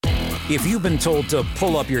If you've been told to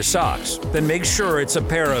pull up your socks, then make sure it's a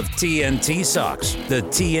pair of TNT socks. The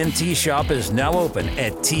TNT shop is now open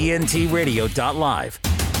at tntradio.live.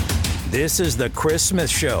 This is the Chris Smith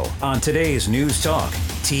Show on today's News Talk,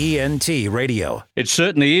 TNT Radio. It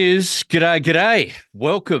certainly is. G'day.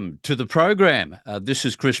 Welcome to the program. This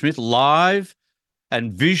is Chris Smith, live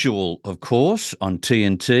and visual, of course, on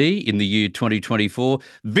TNT in the year 2024.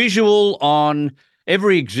 Visual on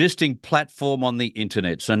every existing platform on the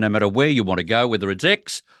internet. So no matter where you want to go, whether it's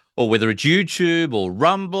X or whether it's YouTube or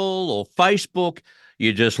Rumble or Facebook,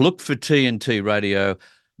 you just look for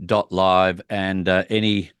tntradio.live and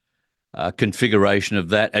any configuration of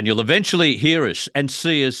that, and you'll eventually hear us and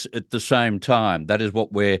see us at the same time. That is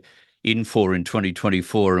what we're in for in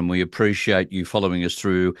 2024, and we appreciate you following us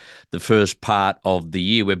through the first part of the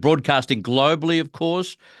year. We're broadcasting globally, of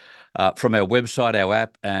course, from our website, our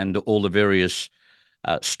app, and all the various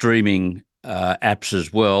streaming apps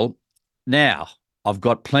as well. Now, I've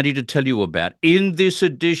got plenty to tell you about in this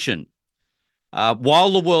edition. While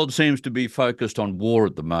the world seems to be focused on war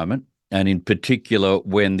at the moment, and in particular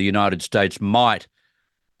when the United States might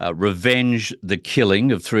revenge the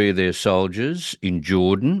killing of 3 of their soldiers in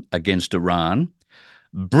Jordan against Iran,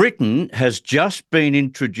 Britain has just been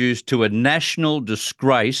introduced to a national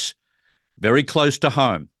disgrace very close to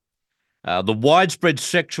home. The widespread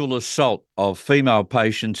sexual assault of female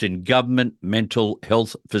patients in government mental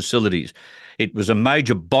health facilities. It was a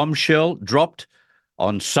major bombshell dropped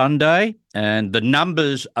on Sunday, and the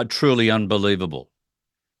numbers are truly unbelievable.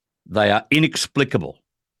 They are inexplicable.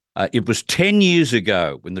 It was 10 years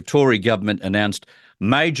ago when the Tory government announced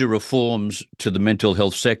major reforms to the mental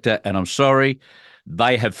health sector, and I'm sorry,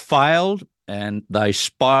 they have failed and they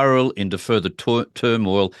spiral into further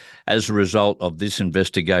turmoil as a result of this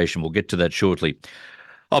investigation. We'll get to that shortly.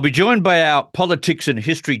 I'll be joined by our politics and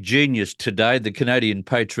history genius today, the Canadian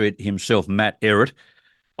patriot himself, Matt Ehret.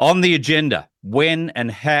 On the agenda, when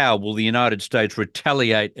and how will the United States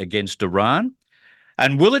retaliate against Iran?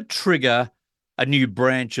 And will it trigger a new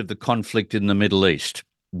branch of the conflict in the Middle East?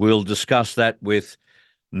 We'll discuss that with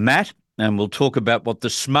Matt, and we'll talk about what the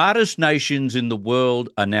smartest nations in the world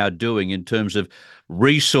are now doing in terms of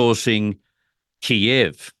resourcing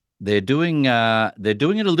Kiev. They're doing it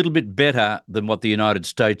a little bit better than what the United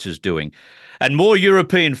States is doing. And more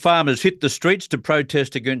European farmers hit the streets to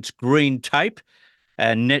protest against green tape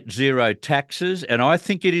and net zero taxes. And I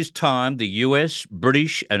think it is time the US,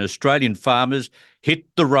 British and Australian farmers hit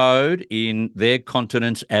the road in their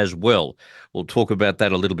continents as well. We'll talk about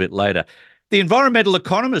that a little bit later. The environmental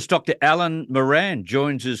economist, Dr. Alan Moran,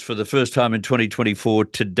 joins us for the first time in 2024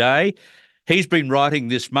 today. He's been writing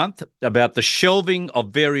this month about the shelving of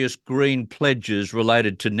various green pledges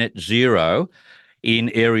related to net zero in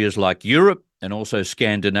areas like Europe and also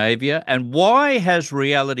Scandinavia. And why has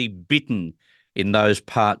reality bitten in those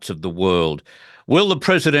parts of the world? Will the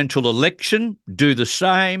presidential election do the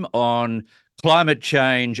same on climate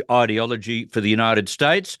change ideology for the United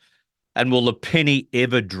States? And will the penny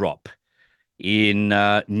ever drop in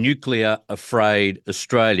nuclear-afraid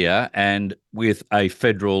Australia and with a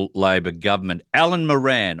federal Labor government? Alan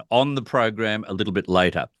Moran on the program a little bit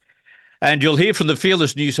later. And you'll hear from the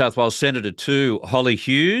fearless New South Wales Senator too, Holly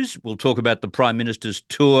Hughes. We'll talk about the Prime Minister's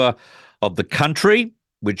tour of the country,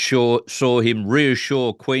 which saw him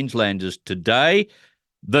reassure Queenslanders today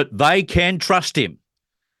that they can trust him.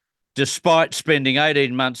 Despite spending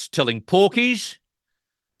 18 months telling porky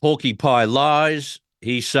pie lies,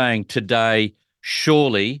 he's saying today,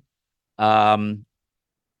 surely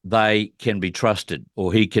they can be trusted,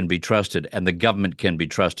 or he can be trusted, and the government can be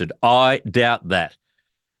trusted. I doubt that.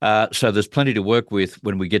 So there's plenty to work with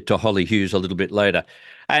when we get to Holly Hughes a little bit later.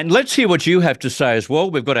 And let's hear what you have to say as well.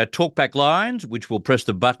 We've got our talkback lines, which we'll press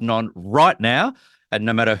the button on right now. And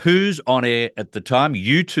no matter who's on air at the time,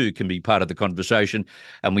 you too can be part of the conversation,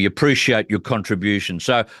 and we appreciate your contribution.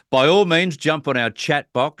 So by all means, jump on our chat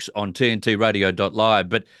box on tntradio.live.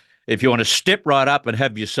 But if you want to step right up and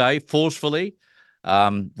have your say forcefully,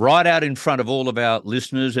 right out in front of all of our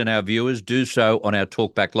listeners and our viewers, do so on our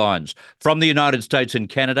talkback lines. From the United States and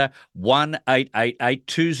Canada,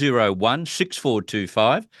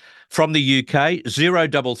 1-888-201-6425. From the UK,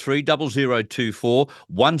 033 0024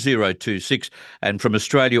 1026. And from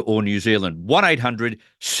Australia or New Zealand,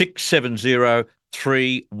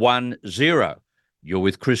 1-800-670-310. You're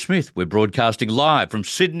with Chris Smith. We're broadcasting live from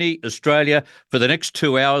Sydney, Australia for the next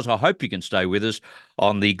 2 hours. I hope you can stay with us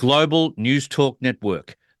on the Global News Talk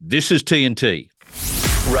Network. This is TNT.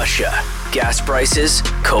 Russia, gas prices,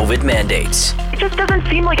 COVID mandates. It just doesn't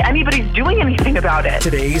seem like anybody's doing anything about it.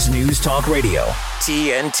 Today's News Talk Radio.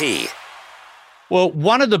 TNT. Well,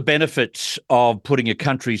 one of the benefits of putting a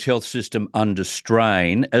country's health system under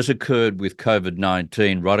strain, as occurred with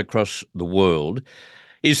COVID-19 right across the world,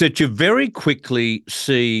 is that you very quickly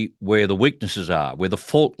see where the weaknesses are, where the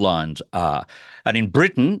fault lines are. And in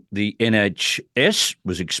Britain, the NHS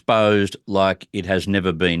was exposed like it has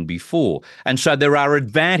never been before. And so there are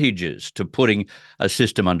advantages to putting a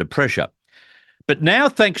system under pressure. But now,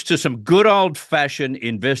 thanks to some good old-fashioned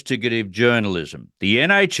investigative journalism, the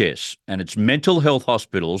NHS and its mental health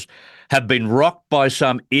hospitals have been rocked by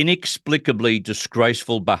some inexplicably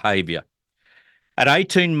disgraceful behaviour. An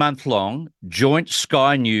 18-month-long joint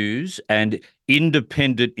Sky News and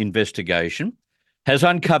independent investigation has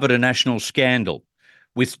uncovered a national scandal,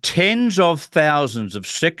 with tens of thousands of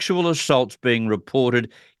sexual assaults being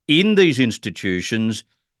reported in these institutions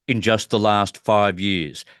in just the last 5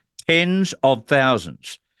 years. Tens of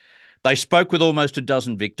thousands. They spoke with almost a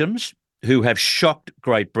dozen victims who have shocked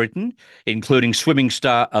Great Britain, including swimming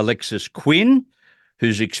star Alexis Quinn,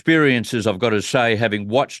 whose experiences, I've got to say, having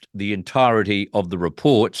watched the entirety of the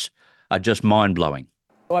reports, are just mind-blowing.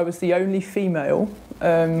 I was the only female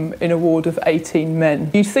in a ward of 18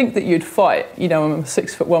 men. You'd think that you'd fight. You know, I'm a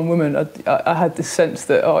 6'1" woman. I had this sense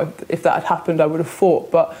that, if that had happened, I would have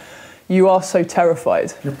fought. But you are so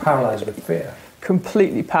terrified. You're paralysed with fear.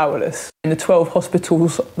 Completely powerless. In the 12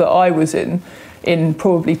 hospitals that I was in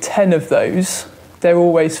probably 10 of those, there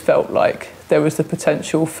always felt like there was the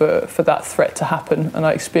potential for that threat to happen. And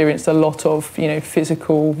I experienced a lot of,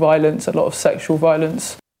 physical violence, a lot of sexual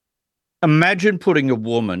violence. Imagine putting a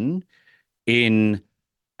woman in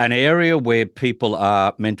an area where people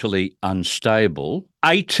are mentally unstable,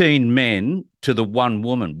 18 men to the one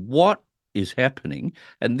woman. What is happening?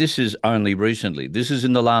 And this is only recently. This is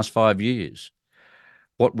in the last 5 years.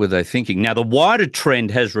 What were they thinking? Now, the wider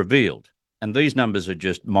trend has revealed, and these numbers are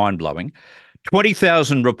just mind-blowing,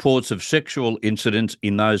 20,000 reports of sexual incidents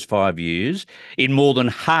in those 5 years in more than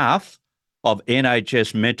half of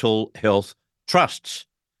NHS mental health trusts.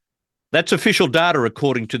 That's official data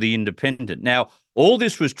according to The Independent. Now, all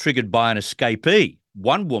this was triggered by an escapee,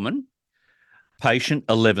 one woman, patient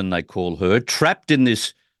 11 they call her, trapped in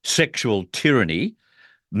this sexual tyranny,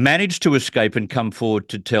 managed to escape and come forward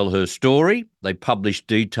to tell her story. They published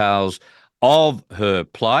details of her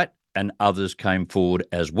plight and others came forward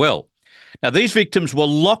as well. Now, these victims were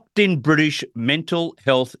locked in British mental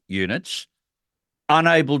health units,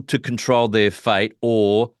 unable to control their fate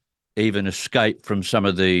or even escape from some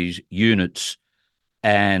of these units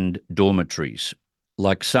and dormitories,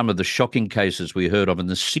 like some of the shocking cases we heard of in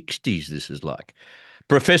the 60s this is like.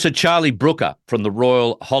 Professor Charlie Brooker from the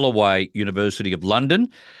Royal Holloway University of London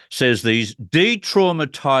says these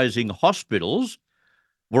de-traumatising hospitals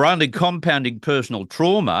were only compounding personal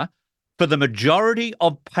trauma for the majority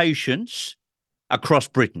of patients across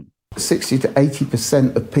Britain. 60 to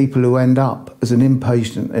 80% of people who end up as an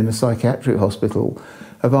inpatient in a psychiatric hospital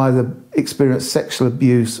have either experienced sexual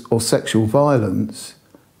abuse or sexual violence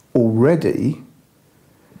already.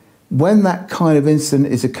 When that kind of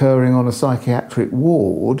incident is occurring on a psychiatric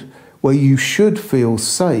ward where you should feel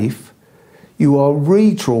safe, you are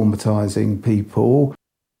re-traumatising people.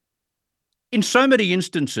 In so many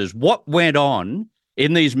instances, what went on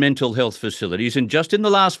in these mental health facilities, and just in the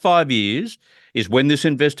last 5 years, is when this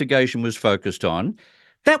investigation was focused on,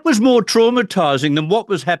 that was more traumatising than what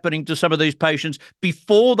was happening to some of these patients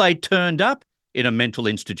before they turned up in a mental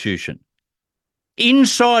institution.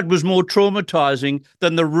 Inside was more traumatising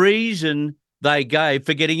than the reason they gave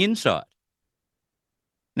for getting inside.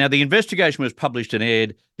 Now, the investigation was published and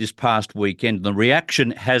aired this past weekend, and the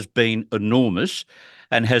reaction has been enormous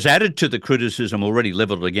and has added to the criticism already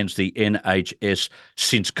levelled against the NHS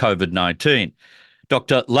since COVID-19.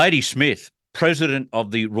 Dr. Lady Smith, President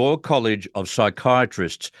of the Royal College of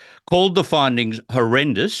Psychiatrists, called the findings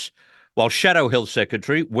horrendous, while Shadow Health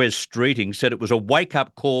Secretary Wes Streeting said it was a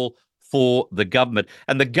wake-up call for the government.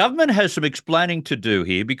 And the government has some explaining to do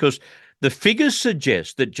here, because the figures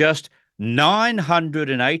suggest that just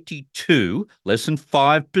 982, less than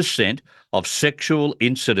 5% of sexual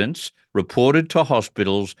incidents reported to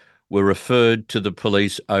hospitals were referred to the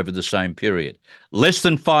police over the same period. Less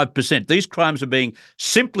than 5%. These crimes are being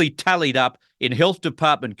simply tallied up in health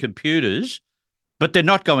department computers, but they're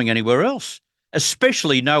not going anywhere else,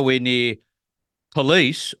 especially nowhere near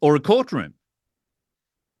police or a courtroom.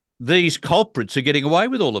 These culprits are getting away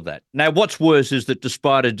with all of that. Now, what's worse is that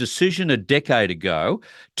despite a decision a decade ago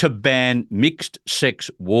to ban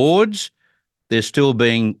mixed-sex wards, they're still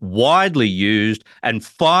being widely used, and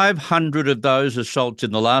 500 of those assaults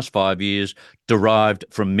in the last 5 years derived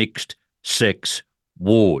from mixed-sex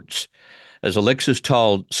wards. as Alexis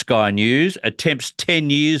told Sky News, attempts 10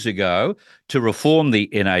 years ago to reform the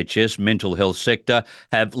NHS mental health sector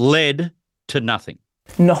have led to nothing.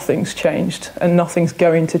 Nothing's changed, and nothing's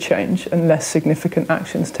going to change unless significant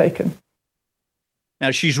action's taken.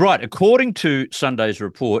 Now, she's right. According to Sunday's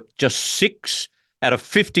report, just 6 out of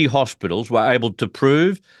 50 hospitals were able to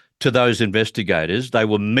prove to those investigators they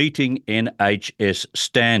were meeting NHS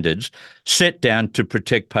standards set down to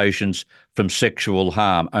protect patients from sexual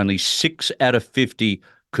harm. Only 6 out of 50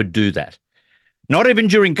 could do that. Not even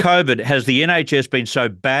during COVID has the NHS been so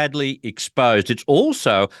badly exposed. It's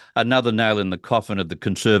also another nail in the coffin of the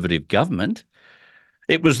Conservative government.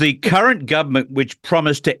 It was the current government which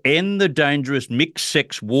promised to end the dangerous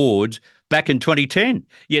mixed-sex wards back in 2010,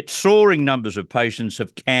 yet soaring numbers of patients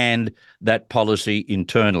have canned that policy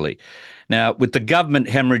internally. Now, with the government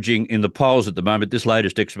hemorrhaging in the polls at the moment, this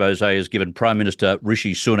latest expose has given Prime Minister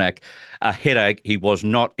Rishi Sunak a headache he was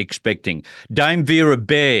not expecting. Dame Vera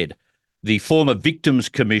Baird, the former Victims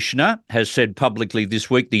Commissioner, has said publicly this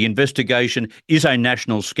week the investigation is a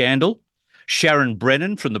national scandal. Sharon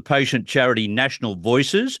Brennan from the patient charity National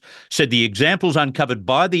Voices said the examples uncovered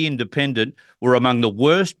by the Independent were among the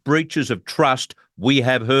worst breaches of trust we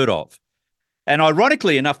have heard of. And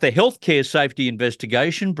ironically enough, the Healthcare Safety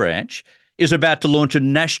Investigation Branch is about to launch a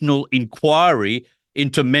national inquiry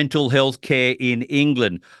into mental health care in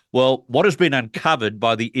England. Well, what has been uncovered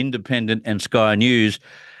by the Independent and Sky News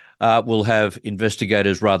will have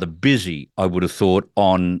investigators rather busy, I would have thought,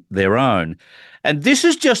 on their own. And this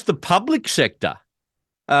is just the public sector.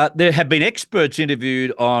 There have been experts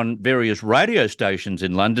interviewed on various radio stations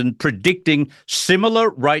in London predicting similar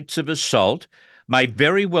rates of assault may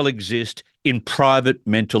very well exist in private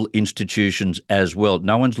mental institutions as well.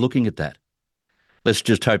 No one's looking at that. Let's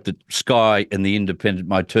just hope that Sky and the Independent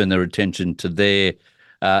might turn their attention to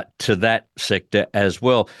that sector as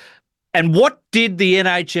well. And what did the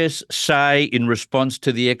NHS say in response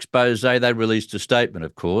to the expose? They released a statement,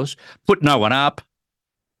 of course. Put no one up.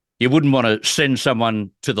 You wouldn't want to send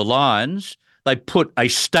someone to the lions. They put a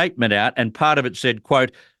statement out, and part of it said,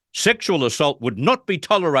 quote, sexual assault would not be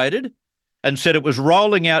tolerated, and said it was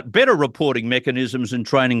rolling out better reporting mechanisms and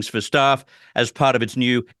trainings for staff as part of its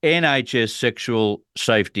new NHS Sexual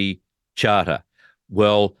Safety Charter.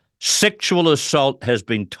 Well, sexual assault has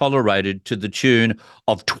been tolerated to the tune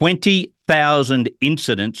of 20,000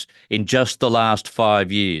 incidents in just the last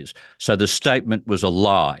 5 years. So the statement was a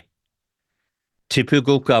lie.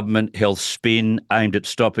 Typical government health spin aimed at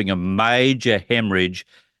stopping a major hemorrhage,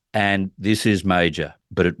 and this is major,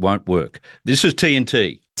 but it won't work. This is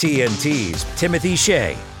TNT. TNT's Timothy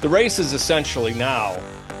Shea. The race is essentially now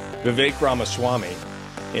Vivek Ramaswamy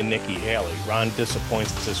and Nikki Haley. Ron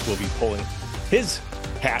DeSantis will be pulling his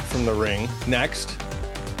hat from the ring next.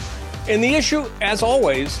 And the issue, as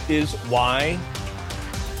always, is why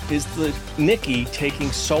is the Nikki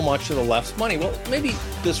taking so much of the left's money? Well, maybe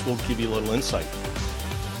this will give you a little insight.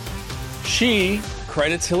 She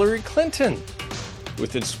credits Hillary Clinton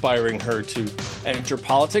with inspiring her to enter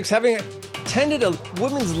politics, having attended a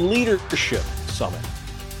women's leadership summit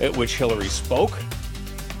at which Hillary spoke.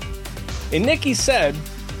 And Nikki said,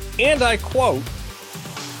 and I quote,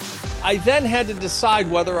 I then had to decide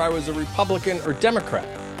whether I was a Republican or Democrat.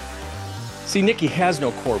 See, Nikki has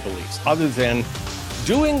no core beliefs other than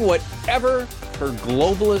doing whatever her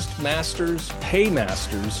globalist masters,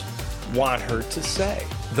 paymasters, want her to say.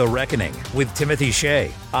 The Reckoning with Timothy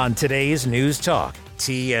Shea on today's News Talk,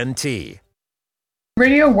 TNT.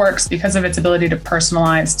 Radio works because of its ability to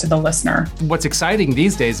personalize to the listener. What's exciting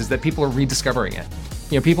these days is that people are rediscovering it.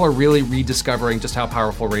 You know, people are really rediscovering just how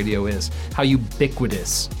powerful radio is, how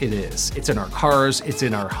ubiquitous it is. It's in our cars, it's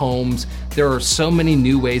in our homes. There are so many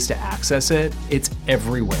new ways to access it. It's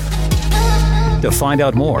everywhere. To find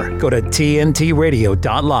out more, go to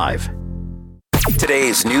tntradio.live.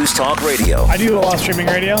 Today's News Talk Radio. I do a lot of streaming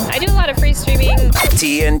radio. I do a lot of free streaming.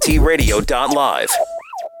 tntradio.live.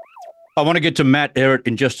 I want to get to Matt Ehret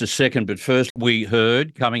in just a second, but first we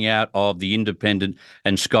heard coming out of the Independent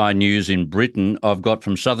and Sky News in Britain, I've got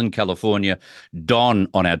from Southern California, Don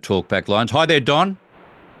on our talkback lines. Hi there, Don.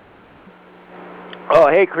 Oh,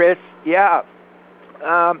 hey, Chris. Yeah.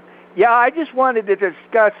 I just wanted to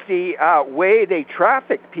discuss the way they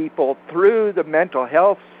traffic people through the mental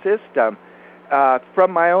health system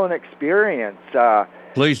from my own experience.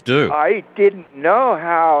 Please do. I didn't know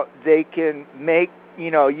how they can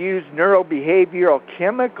use neurobehavioral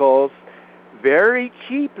chemicals very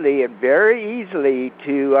cheaply and very easily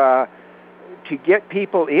to get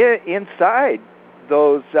people inside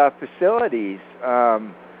those facilities.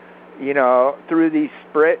 Through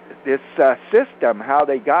this system, how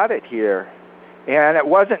they got it here. And it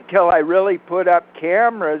wasn't until I really put up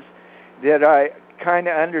cameras that I kind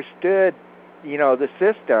of understood, the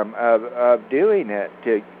system of doing it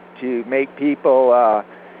to make people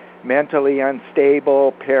mentally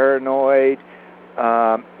unstable, paranoid,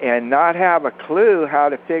 and not have a clue how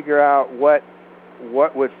to figure out what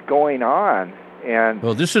was going on. And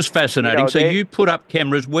well, this is fascinating. So you put up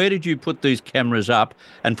cameras. Where did you put these cameras up,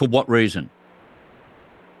 and for what reason?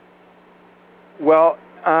 Well,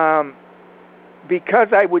 because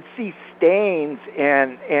I would see stains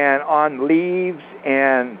and on leaves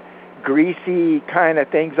and greasy kind of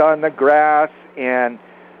things on the grass and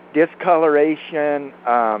discoloration,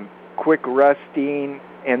 quick rusting,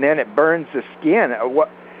 and then it burns the skin.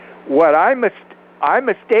 What I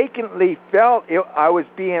mistakenly felt I was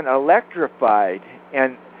being electrified,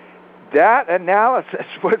 and that analysis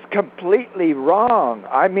was completely wrong.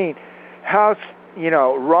 I mean, how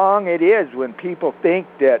wrong it is when people think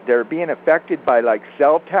that they're being affected by like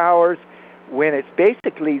cell towers, when it's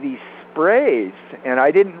basically these sprays, and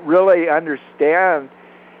I didn't really understand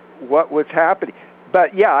what was happening.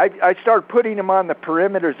 But yeah, I started putting them on the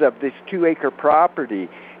perimeters of this 2-acre property,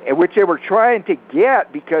 which they were trying to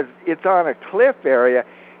get because it's on a cliff area,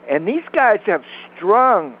 and these guys have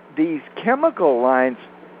strung these chemical lines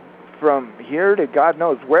from here to God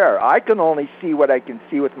knows where. I can only see what I can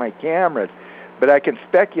see with my cameras, but I can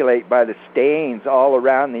speculate by the stains all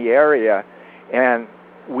around the area. And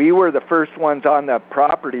we were the first ones on the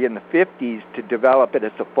property in the 50s to develop it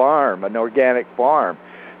as a farm, an organic farm.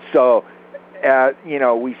 So,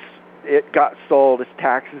 it got sold as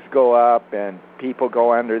taxes go up and people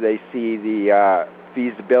go under. They see the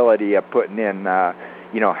feasibility of putting in,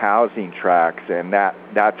 housing tracts, and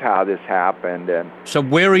that's how this happened. And so,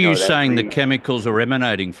 where are you saying the chemicals are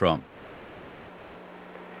emanating from?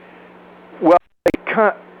 Well,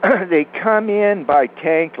 they come in by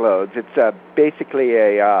tank loads. It's basically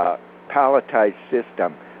a palletized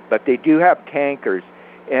system, but they do have tankers,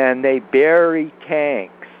 and they bury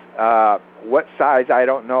tanks. What size, I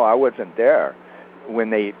don't know. I wasn't there when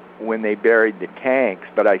they buried the tanks,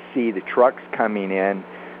 but I see the trucks coming in,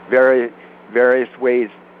 various ways,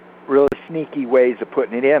 really sneaky ways of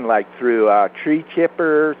putting it in, like through tree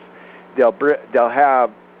chippers. They'll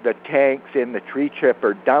have the tanks in the tree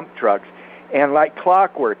chipper dump trucks, and like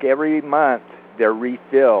clockwork, every month they're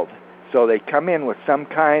refilled. So they come in with some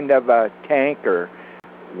kind of a tanker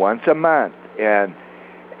once a month, and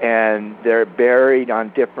they're buried on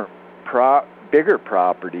different bigger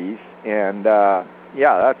properties, and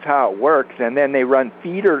that's how it works. And then they run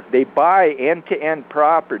feeder. They buy end-to-end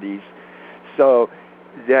properties so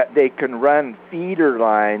that they can run feeder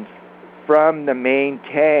lines from the main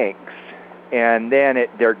tanks, and then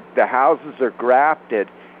the houses are grafted.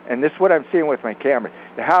 And this is what I'm seeing with my camera.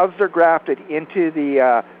 The houses are grafted into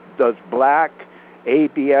those black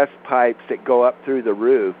ABS pipes that go up through the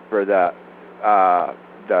roof for the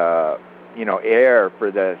air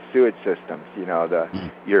for the sewage systems,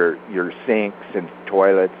 your sinks and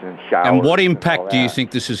toilets and showers. And what impact do you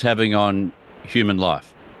think this is having on human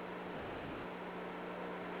life?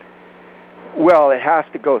 Well, it has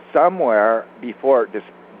to go somewhere before it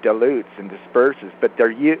dilutes and disperses. But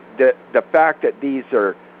the fact that these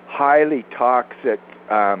are highly toxic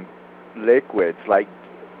liquids, like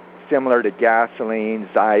similar to gasoline,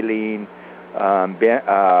 xylene,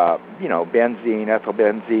 benzene,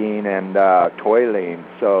 ethylbenzene, and toluene.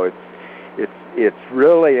 So it's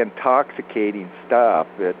really intoxicating stuff.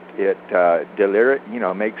 It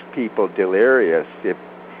makes people delirious. If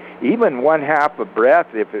even 1/2 a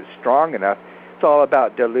breath, if it's strong enough, it's all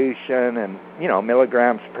about dilution and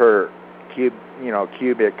milligrams per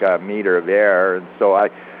cubic meter of air. And so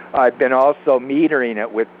I've been also metering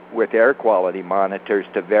it with air quality monitors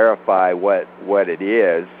to verify what it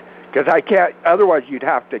is. Because I can't, otherwise you'd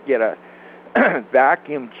have to get a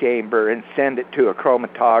vacuum chamber and send it to a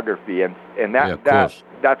chromatography, and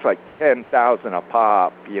that's like 10,000 a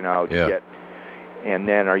pop, to get. And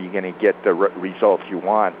then are you going to get the results you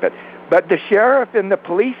want? But the sheriff and the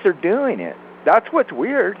police are doing it. That's what's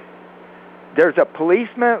weird. There's a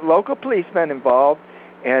local policeman involved,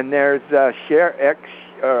 and there's a sheriff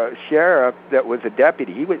that was a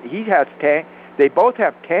deputy. He has tank. They both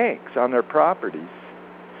have tanks on their properties.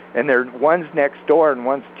 And one's next door and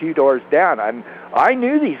one's 2 doors down. I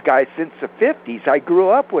knew these guys since the 50s. I grew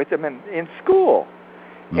up with them in school.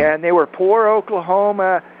 And they were poor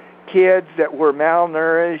Oklahoma kids that were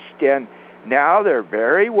malnourished, and now they're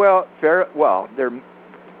very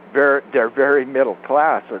they're very middle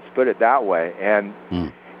class, let's put it that way. And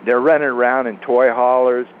they're running around in toy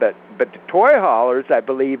haulers, but the toy haulers, I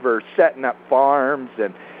believe, are setting up farms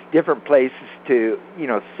and different places to,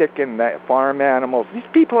 sicken the farm animals. These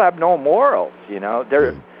people have no morals,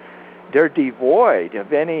 They're devoid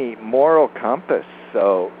of any moral compass.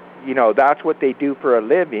 So, that's what they do for a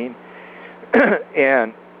living.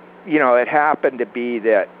 And, it happened to be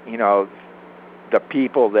that, the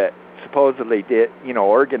people that supposedly did,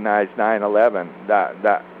 organized 9/11,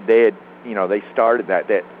 that they had, they started that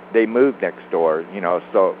they moved next door,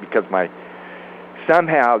 so because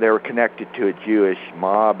somehow they were connected to a Jewish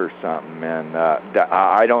mob or something, and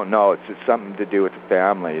I don't know. It's just something to do with the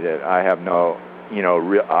family that I have no,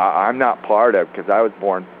 I'm not part of, because I was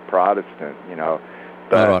born Protestant,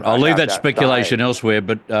 But all right, I'll leave that speculation side. elsewhere,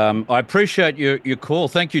 but I appreciate your call.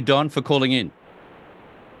 Thank you, Don, for calling in.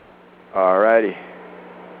 All righty.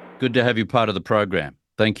 Good to have you part of the program.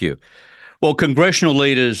 Thank you. Well, congressional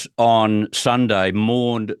leaders on Sunday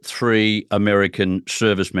mourned 3 American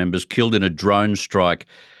service members killed in a drone strike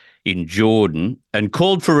in Jordan and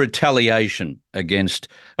called for retaliation against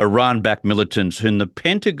Iran-backed militants whom the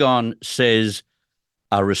Pentagon says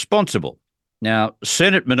are responsible. Now,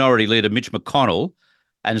 Senate Minority Leader Mitch McConnell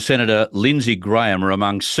and Senator Lindsey Graham are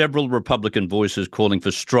among several Republican voices calling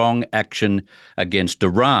for strong action against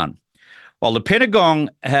Iran. While the Pentagon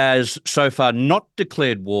has so far not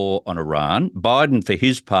declared war on Iran, Biden, for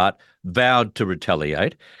his part, vowed to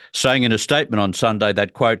retaliate, saying in a statement on Sunday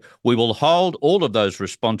that, quote, "We will hold all of those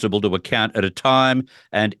responsible to account at a time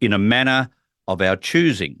and in a manner of our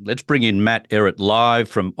choosing." Let's bring in Matt Ehret live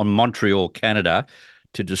from Montreal, Canada,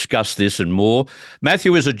 to discuss this and more.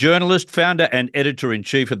 Matthew is a journalist, founder and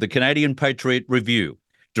editor-in-chief of the Canadian Patriot Review,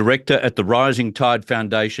 director at the Rising Tide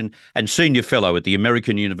Foundation and senior fellow at the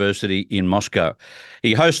American University in Moscow.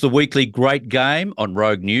 He hosts the weekly Great Game on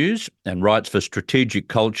Rogue News and writes for Strategic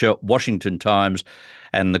Culture, Washington Times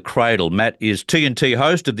and The Cradle. Matt is TNT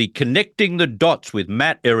host of the Connecting the Dots with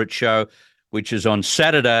Matt Ehret show, which is on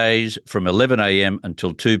Saturdays from 11 a.m.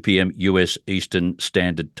 until 2 p.m. US Eastern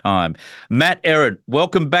Standard Time. Matt Ehret,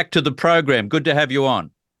 welcome back to the program. Good to have you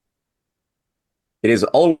on. It is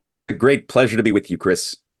always a great pleasure to be with you,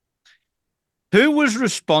 Chris. Who was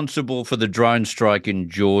responsible for the drone strike in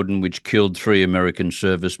Jordan, which killed 3 American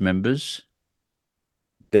service members?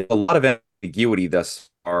 There's a lot of ambiguity thus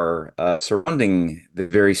far surrounding the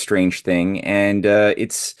very strange thing, and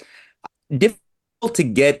it's difficult to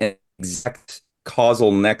get an exact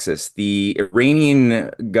causal nexus. The Iranian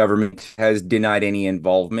government has denied any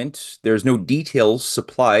involvement. There's no details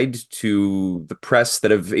supplied to the press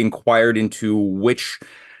that have inquired into which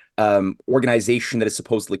organization that is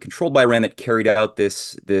supposedly controlled by Iran that carried out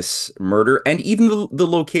this murder, and even the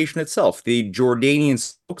location itself. The Jordanian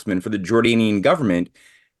spokesman for the Jordanian government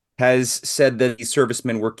has said that these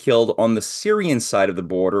servicemen were killed on the Syrian side of the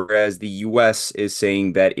border, whereas the U.S. is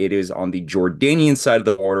saying that it is on the Jordanian side of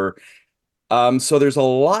the border. So there's a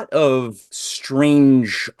lot of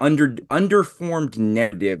strange, underformed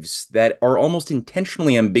narratives that are almost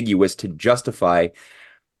intentionally ambiguous to justify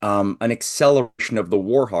an acceleration of the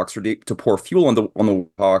Warhawks, or to pour fuel on the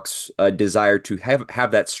Warhawks' desire to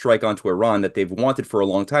have that strike onto Iran that they've wanted for a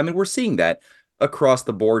long time, and we're seeing that across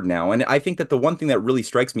the board now. And I think that the one thing that really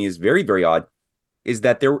strikes me as very, very odd is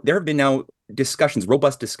that there have been now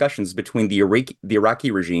robust discussions between the Iraqi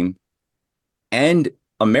regime and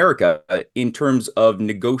America in terms of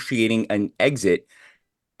negotiating an exit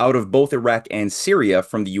out of both Iraq and Syria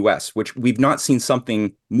from the U.S., which we've not seen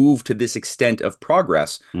something move to this extent of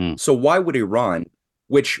progress. So why would Iran,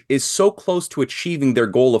 which is so close to achieving their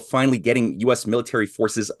goal of finally getting U.S. military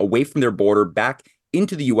forces away from their border back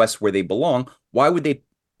into the U.S. where they belong, why would they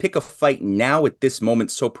pick a fight now at this moment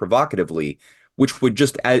so provocatively, which would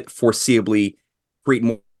just foreseeably create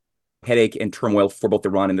more headache and turmoil for both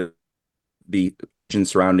Iran and the region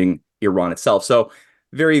surrounding Iran itself? So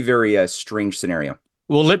very, very strange scenario.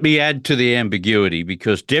 Well, let me add to the ambiguity,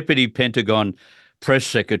 because Deputy Pentagon Press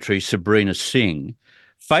Secretary Sabrina Singh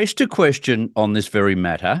faced a question on this very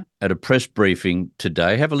matter at a press briefing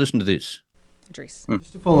today. Have a listen to this. Just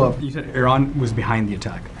to follow up, you said Iran was behind the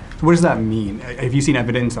attack. So what does that mean? Have you seen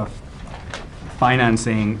evidence of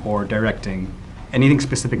financing or directing anything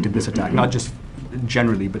specific to this attack, not just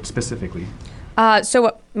generally, but specifically?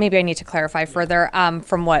 So maybe I need to clarify further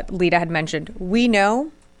from what Lita had mentioned. We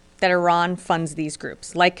know that Iran funds these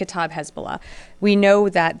groups, like Kataib Hezbollah. We know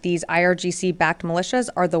that these IRGC-backed militias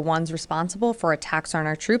are the ones responsible for attacks on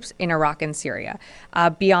our troops in Iraq and Syria.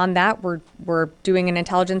 Beyond that, we're doing an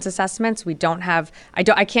intelligence assessment. We don't have.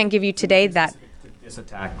 I can't give you today that. This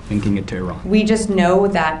attack, linking it to Iran. We just know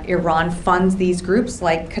that Iran funds these groups,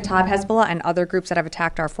 like Kataib Hezbollah and other groups that have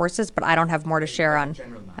attacked our forces. But I don't have more to share on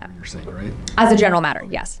that. You're saying, right? As a general matter,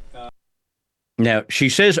 yes. Now, she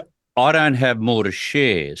says I don't have more to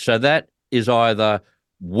share. So that is either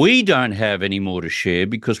we don't have any more to share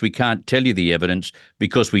because we can't tell you the evidence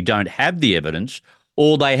because we don't have the evidence,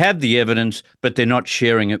 or they have the evidence but they're not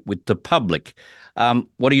sharing it with the public.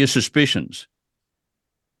 What are your suspicions?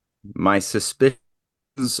 My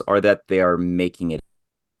suspicions are that they are making it.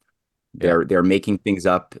 They're making things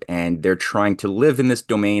up, and they're trying to live in this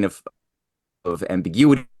domain of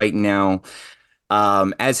ambiguity right now,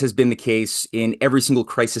 as has been the case in every single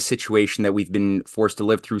crisis situation that we've been forced to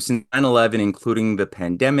live through since 9/11, including the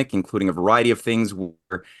pandemic, including a variety of things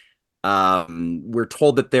where we're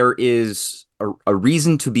told that there is a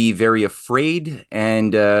reason to be very afraid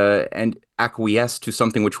and acquiesce to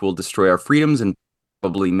something which will destroy our freedoms and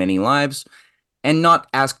probably many lives, and not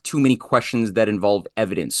ask too many questions that involve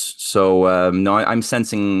evidence. So no, I'm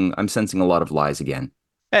sensing a lot of lies again.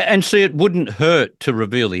 And see, it wouldn't hurt to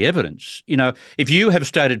reveal the evidence. You know, if you have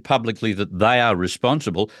stated publicly that they are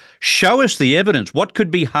responsible, show us the evidence. What could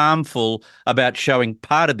be harmful about showing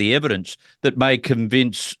part of the evidence that may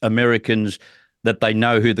convince Americans that they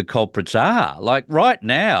know who the culprits are? Like right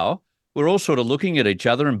now, we're all sort of looking at each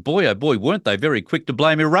other and boy, oh boy, weren't they very quick to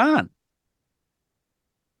blame Iran?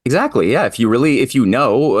 Exactly. Yeah. If you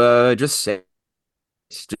know, just say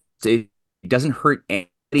it doesn't hurt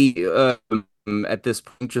anybody. At this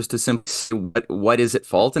point, just to simply say what is at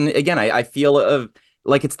fault. And again, I feel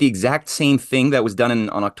like it's the exact same thing that was done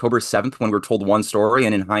on October 7th when we're told one story,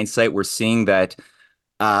 and in hindsight, we're seeing that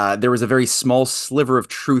there was a very small sliver of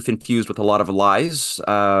truth infused with a lot of lies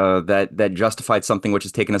that justified something which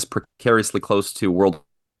has taken us precariously close to World War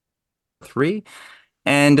III.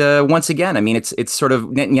 And once again, I mean, it's sort of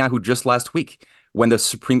Netanyahu just last week when the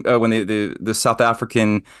South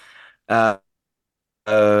African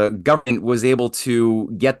government was able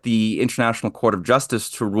to get the International Court of Justice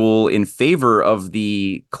to rule in favor of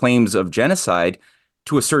the claims of genocide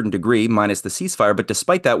to a certain degree, minus the ceasefire. But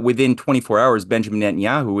despite that, within 24 hours, Benjamin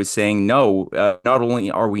Netanyahu is saying, no, not only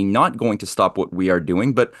are we not going to stop what we are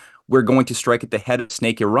doing, but we're going to strike at the head of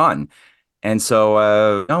snake Iran. And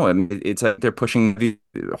so, no, I mean, they're pushing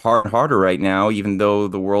harder right now, even though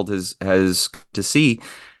the world has to see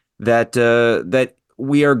that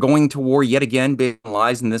we are going to war yet again based on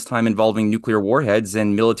lies, and this time involving nuclear warheads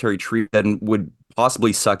and military treaty that would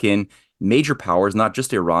possibly suck in major powers, not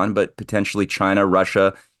just Iran, but potentially China,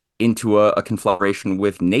 Russia, into a conflagration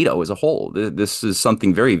with NATO as a whole. This is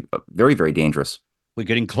something very, very, very dangerous. We're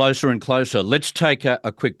getting closer and closer. Let's take a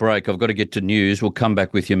quick break. I've got to get to news. We'll come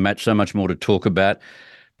back with you, Matt. So much more to talk about.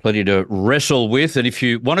 Plenty to wrestle with. And if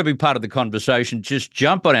you want to be part of the conversation, just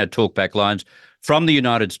jump on our talkback lines from the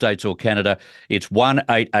United States or Canada. It's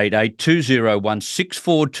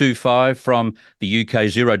 1-888-201-6425, from the UK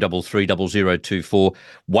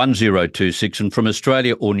 0330241026, and from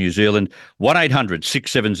Australia or New Zealand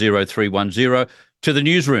 1-800-670-310, to the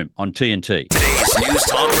newsroom on TNT. Today's News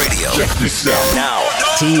Talk Radio. Check this out. Now,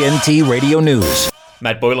 TNT Radio News.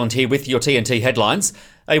 Matt Boyland here with your TNT headlines.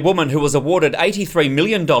 A woman who was awarded $83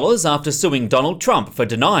 million after suing Donald Trump for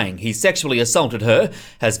denying he sexually assaulted her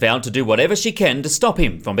has vowed to do whatever she can to stop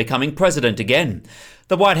him from becoming president again.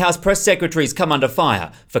 The White House press secretary's come under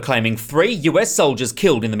fire for claiming 3 US soldiers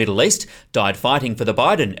killed in the Middle East died fighting for the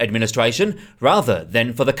Biden administration rather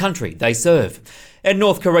than for the country they serve. And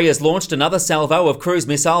North Korea's launched another salvo of cruise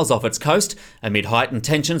missiles off its coast amid heightened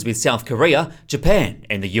tensions with South Korea, Japan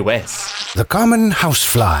and the US. The common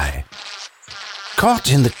housefly,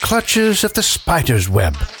 caught in the clutches of the spider's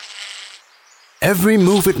web. Every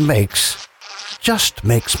move it makes just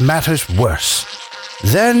makes matters worse.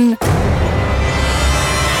 Then,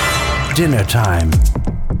 dinner time.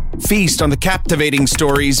 Feast on the captivating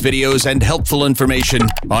stories, videos, and helpful information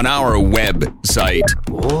on our website.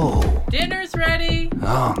 Whoa. Dinner's ready.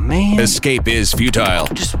 Oh, man. Escape is futile.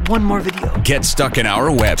 Just one more video. Get stuck in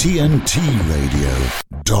our web.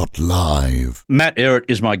 TNTRadio.live. Matt Ehret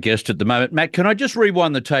is my guest at the moment. Matt, can I just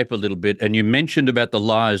rewind the tape a little bit? And you mentioned about the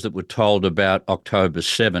lies that were told about October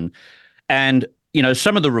 7. And, you know,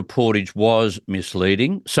 some of the reportage was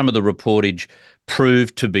misleading. Some of the reportage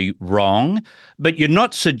proved to be wrong. But you're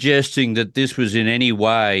not suggesting that this was in any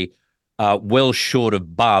way well short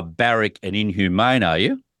of barbaric and inhumane, are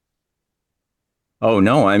you? Oh,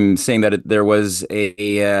 no, I'm saying that there was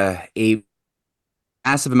a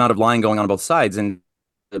massive amount of lying going on both sides, and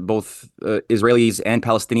both Israelis and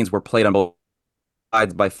Palestinians were played on both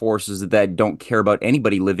sides by forces that don't care about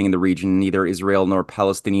anybody living in the region, neither Israel nor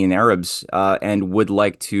Palestinian Arabs, and would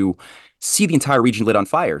like to see the entire region lit on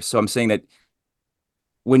fire. So I'm saying that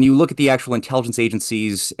when you look at the actual intelligence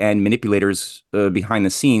agencies and manipulators behind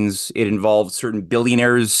the scenes, it involves certain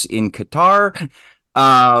billionaires in Qatar,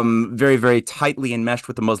 very, very tightly enmeshed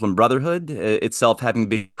with the Muslim Brotherhood itself, having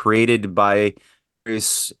been created by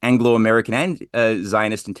various Anglo-American and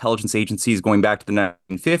Zionist intelligence agencies going back to the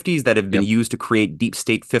 1950s that have been used to create deep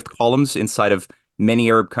state fifth columns inside of many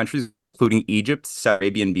Arab countries, including Egypt, Saudi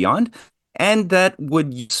Arabia, and beyond, and that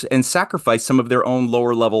would use and sacrifice some of their own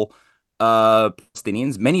lower level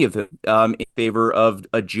Palestinians, many of them, in favor of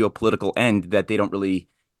a geopolitical end that they don't really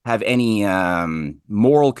have any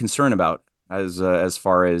moral concern about as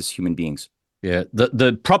far as human beings. Yeah,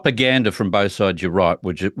 the propaganda from both sides, you're right,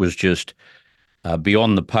 which it was just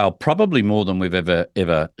beyond the pale, probably more than we've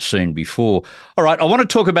ever seen before. All right, I want to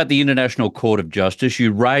talk about the International Court of Justice.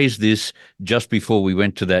 You raised this just before we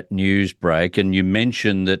went to that news break, and you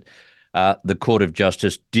mentioned that the Court of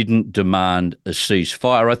Justice didn't demand a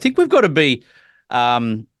ceasefire. I think we've got to be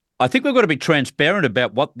transparent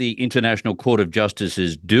about what the International Court of Justice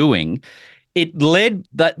is doing. It led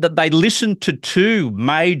that they listened to two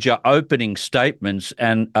major opening statements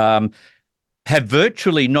and have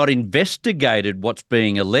virtually not investigated what's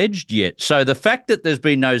being alleged yet. So the fact that there's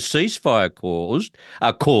been no ceasefire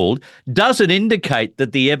called doesn't indicate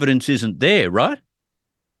that the evidence isn't there, right?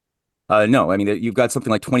 No, I mean, you've got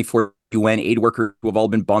something like 24 UN aid workers who have all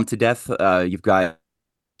been bombed to death. You've got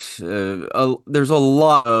there's a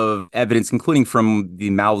lot of evidence, including from the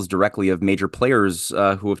mouths directly of major players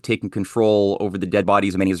who have taken control over the dead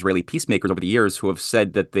bodies of many Israeli peacemakers over the years, who have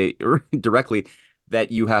said that they directly that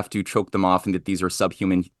you have to choke them off and that these are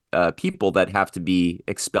subhuman people that have to be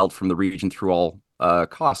expelled from the region through all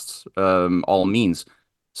costs, all means.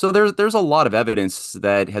 So there's a lot of evidence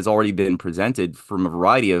that has already been presented from a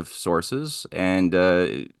variety of sources, and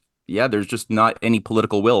there's just not any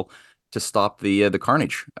political will to stop the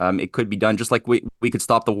carnage. It could be done just like we could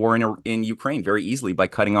stop the war in Ukraine very easily by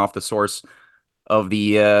cutting off the source of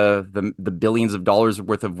the billions of dollars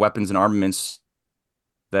worth of weapons and armaments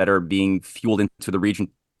that are being fueled into the region,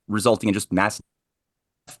 resulting in just mass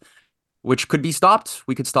death, which could be stopped.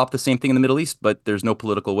 We could stop the same thing in the Middle East, but there's no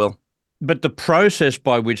political will. But the process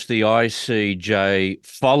by which the ICJ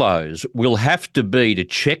follows will have to be to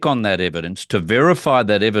check on that evidence, to verify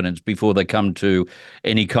that evidence before they come to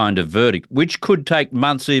any kind of verdict, which could take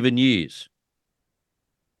months, even years.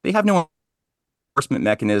 They have no enforcement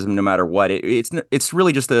mechanism no matter what. It's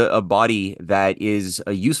really just a body that is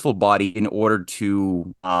a useful body in order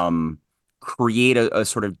to create a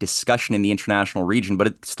sort of discussion in the international region, but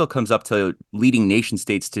it still comes up to leading nation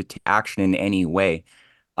states to take action in any way.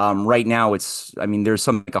 Right now, there's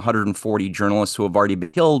something like 140 journalists who have already been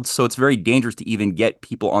killed, so it's very dangerous to even get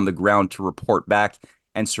people on the ground to report back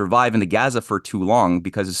and survive in the Gaza for too long,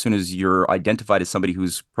 because as soon as you're identified as somebody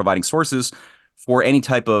who's providing sources for any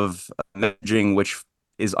type of messaging which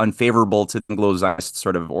is unfavorable to the Anglo-Zionist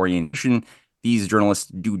sort of orientation, these journalists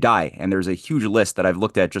do die. And there's a huge list that I've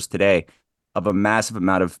looked at just today of a massive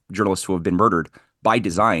amount of journalists who have been murdered by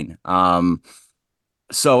design.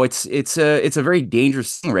 So it's a very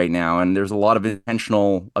dangerous thing right now, and there's a lot of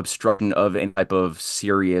intentional obstruction of any type of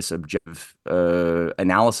serious, objective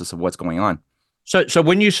analysis of what's going on. So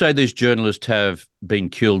when you say these journalists have been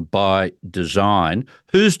killed by design,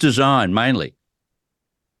 whose design mainly?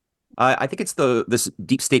 I think it's this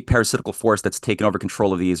deep state parasitical force that's taken over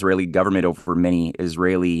control of the Israeli government over many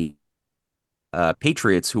Israeli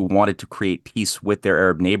patriots who wanted to create peace with their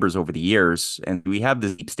Arab neighbors over the years. And we have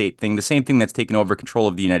this deep state thing, the same thing that's taken over control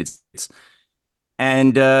of the United States.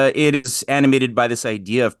 And it is animated by this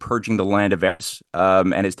idea of purging the land of Arabs,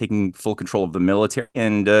 and is taking full control of the military,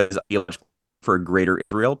 and is ideological for a greater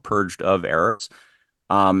Israel, purged of Arabs,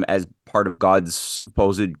 as part of God's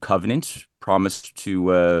supposed covenant promised to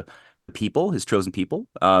the people, his chosen people,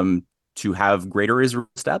 to have greater Israel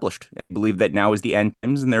established. I believe that now is the end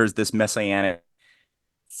times, and there's this messianic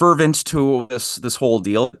fervent to this whole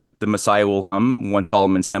deal. The Messiah will come when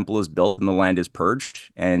Solomon's temple is built and the land is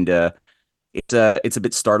purged. And it's a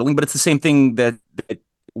bit startling, but it's the same thing that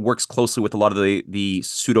works closely with a lot of the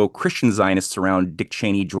pseudo-Christian Zionists around Dick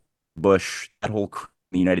Cheney, George Bush, that whole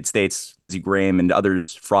the United States, Lindsey Graham, and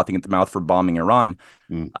others frothing at the mouth for bombing Iran.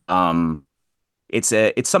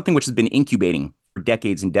 It's something which has been incubating for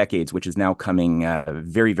decades and decades, which is now coming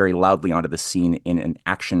very, very loudly onto the scene in an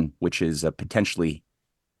action which is potentially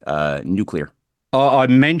nuclear. I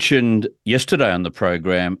mentioned yesterday on the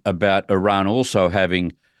program about Iran also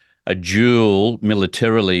having a duel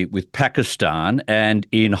militarily with Pakistan, and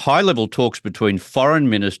in high-level talks between foreign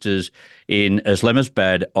ministers in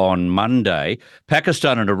Islamabad on Monday,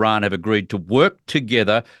 Pakistan and Iran have agreed to work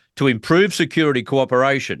together to improve security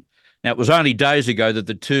cooperation. Now, it was only days ago that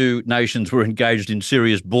the two nations were engaged in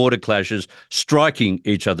serious border clashes, striking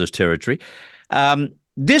each other's territory.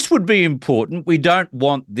 This would be important. We don't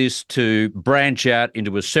want this to branch out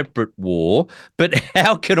into a separate war, but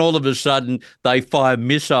how can all of a sudden they fire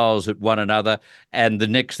missiles at one another and the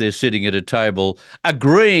next they're sitting at a table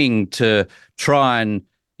agreeing to try and,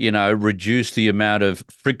 reduce the amount of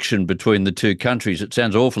friction between the two countries? It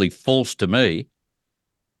sounds awfully false to me.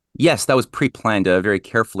 Yes, that was pre-planned very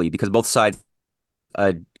carefully because both sides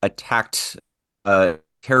attacked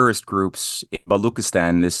terrorist groups in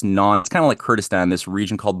Baluchistan, it's kind of like Kurdistan, this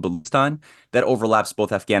region called Baluchistan that overlaps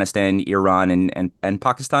both Afghanistan, Iran, and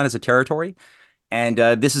Pakistan as a territory. And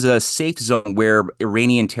this is a safe zone where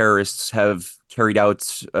Iranian terrorists have carried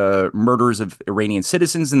out murders of Iranian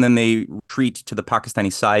citizens, and then they retreat to the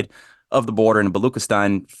Pakistani side of the border in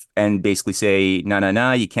Baluchistan and basically say,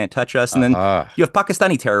 no, you can't touch us. And then you have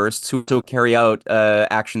Pakistani terrorists who also carry out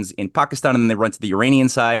actions in Pakistan, and then they run to the Iranian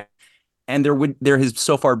side. And there has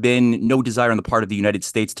so far been no desire on the part of the United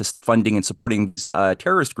States to funding and supporting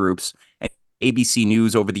terrorist groups. And ABC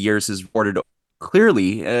News over the years has reported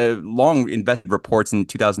clearly, long invested reports in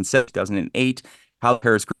 2007, 2008, how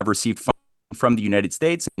terrorist groups have received funding from the United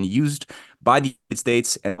States and used by the United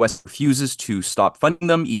States, and West refuses to stop funding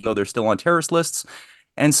them, even though they're still on terrorist lists.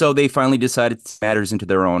 And so they finally decided to take matters into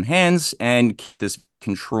their own hands and keep this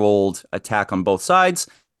controlled attack on both sides,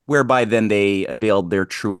 whereby then they veiled their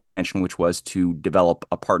true intention, which was to develop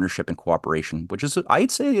a partnership and cooperation, which is,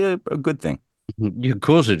 I'd say, a good thing. Yeah, of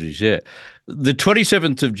course it is, yeah. The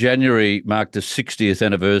 27th of January marked the 60th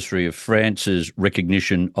anniversary of France's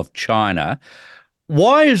recognition of China.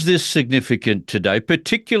 Why is this significant today,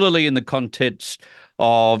 particularly in the context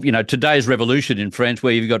of, today's revolution in France,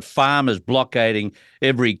 where you've got farmers blockading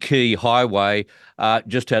every key highway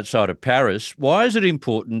just outside of Paris? Why is it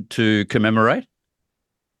important to commemorate?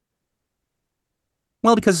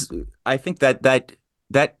 Well, because I think that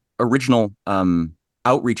original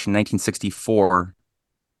outreach in 1964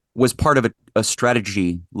 was part of a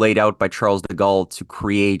strategy laid out by Charles de Gaulle to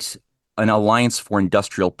create an alliance for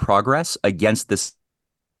industrial progress against this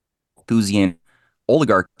Malthusian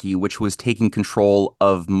oligarchy, which was taking control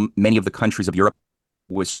of many of the countries of Europe,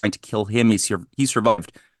 was trying to kill him. He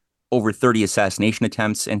survived over 30 assassination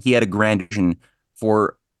attempts, and he had a grand vision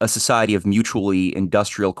for a society of mutually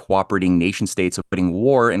industrial cooperating nation states avoiding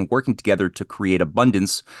war and working together to create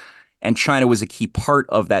abundance. And China was a key part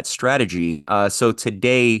of that strategy. So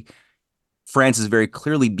today, France is very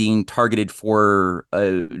clearly being targeted for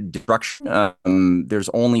destruction. There's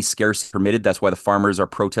only scarcity permitted. That's why the farmers are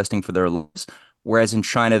protesting for their lives. Whereas in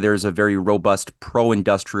China, there's a very robust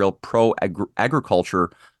pro-industrial, pro-agriculture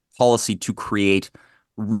policy to create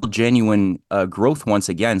real, genuine growth once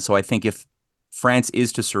again. So I think if France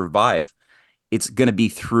is to survive, it's going to be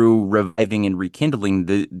through reviving and rekindling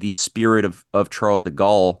the spirit of Charles de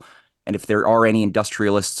Gaulle. And if there are any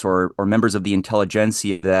industrialists or members of the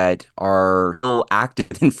intelligentsia that are still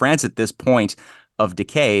active in France at this point of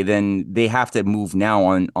decay, then they have to move now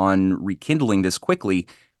on rekindling this quickly,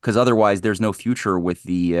 because otherwise there's no future with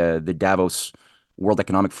the Davos World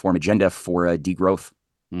Economic Forum agenda for degrowth.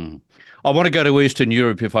 I want to go to Eastern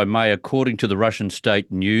Europe, if I may. According to the Russian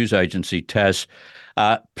state news agency TASS,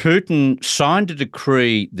 Putin signed a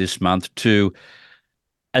decree this month to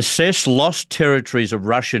assess lost territories of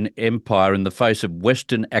Russian empire in the face of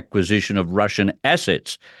Western acquisition of Russian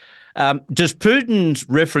assets. Does Putin's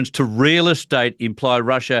reference to real estate imply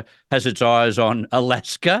Russia has its eyes on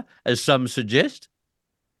Alaska, as some suggest?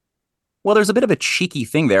 Well, there's a bit of a cheeky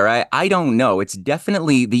thing there. I don't know. It's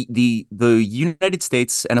definitely the United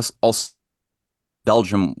States and also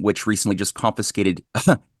Belgium, which recently just confiscated,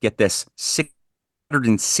 get this,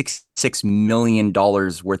 $666 million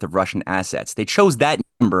worth of Russian assets. They chose that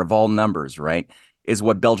number of all numbers, right, is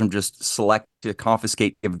what Belgium just selected to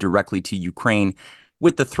confiscate, give directly to Ukraine,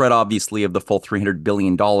 with the threat, obviously, of the full $300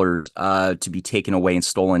 billion to be taken away and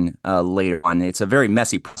stolen later on. It's a very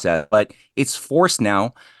messy process, but it's forced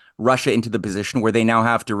now Russia into the position where they now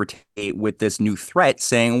have to retaliate with this new threat,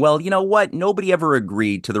 saying, well, you know what? Nobody ever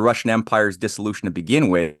agreed to the Russian Empire's dissolution to begin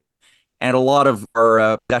with. And a lot of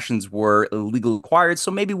our possessions were illegally acquired.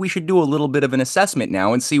 So maybe we should do a little bit of an assessment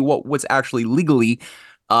now and see what's actually legally,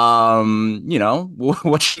 what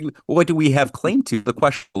do we have claim to? The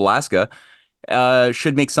question of Alaska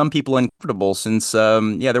should make some people uncomfortable since,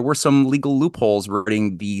 there were some legal loopholes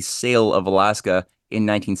regarding the sale of Alaska in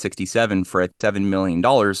 1967 for $7 million.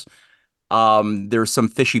 There's some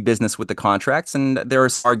fishy business with the contracts, and there are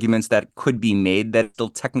arguments that could be made that still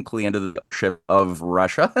technically under the ownership of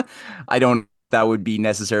Russia. I don't that would be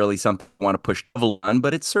necessarily something I want to push devil on,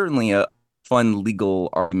 but it's certainly a fun legal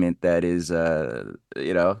argument that is,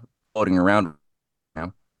 floating around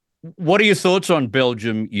now. What are your thoughts on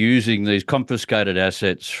Belgium using these confiscated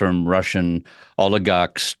assets from Russian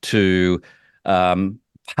oligarchs to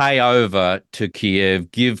pay over to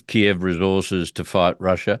Kiev, give Kiev resources to fight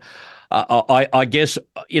Russia? I guess,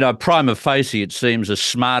 prima facie, it seems a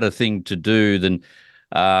smarter thing to do than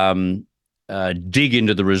dig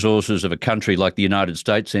into the resources of a country like the United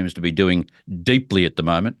States seems to be doing deeply at the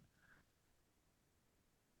moment.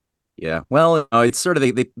 Yeah, well, it's sort of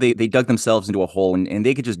they dug themselves into a hole, and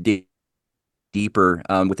they could just dig deeper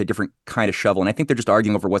with a different kind of shovel. And I think they're just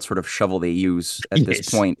arguing over what sort of shovel they use at this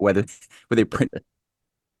point, whether they print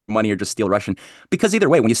money or just steal Russian. Because either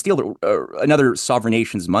way, when you steal another sovereign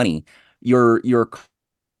nation's money, you're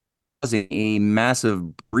causing a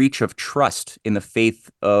massive breach of trust in the faith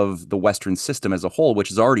of the Western system as a whole, which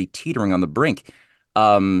is already teetering on the brink.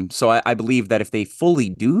 So I believe that if they fully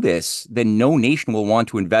do this, then no nation will want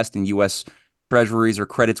to invest in U.S. treasuries or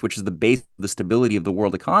credits, which is the base of the stability of the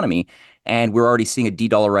world economy. And we're already seeing a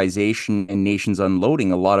de-dollarization and nations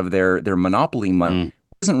unloading a lot of their monopoly money.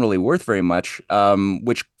 It isn't really worth very much,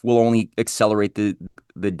 which will only accelerate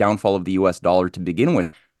the downfall of the U.S. dollar to begin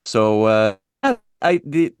with. So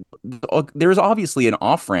there's obviously an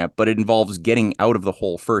off-ramp, but it involves getting out of the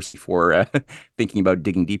hole first before thinking about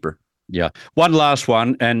digging deeper. Yeah. One last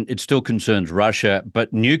one, and it still concerns Russia,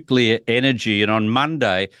 but nuclear energy. And on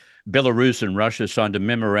Monday, Belarus and Russia signed a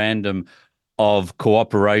memorandum of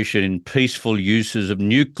cooperation in peaceful uses of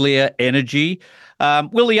nuclear energy.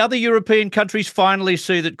 Will the other European countries finally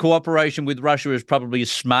see that cooperation with Russia is probably a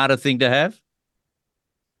smarter thing to have?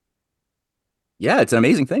 Yeah, it's an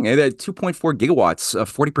amazing thing. 2.4 gigawatts,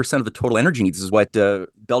 40% of the total energy needs is what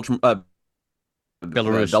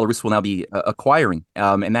Belarus will now be acquiring.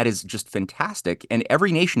 And that is just fantastic. And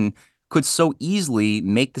every nation could so easily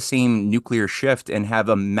make the same nuclear shift and have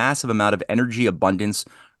a massive amount of energy abundance.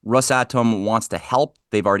 Rosatom wants to help.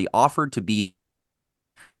 They've already offered to be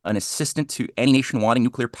an assistant to any nation wanting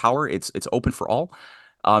nuclear power. It's open for all.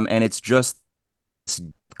 And it's just this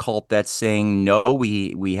cult that's saying, no,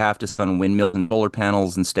 we have to sun windmills and solar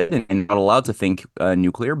panels instead and not allowed to think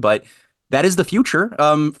nuclear. But that is the future,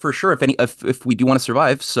 for sure. If we do want to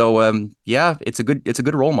survive, so yeah, it's a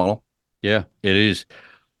good role model. Yeah, it is.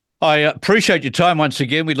 I appreciate your time once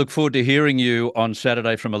again. We look forward to hearing you on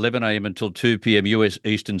Saturday from 11 a.m. until 2 p.m. US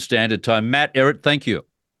Eastern Standard Time. Matt, Ehret, thank you.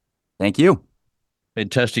 Thank you.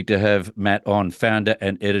 Fantastic to have Matt on, founder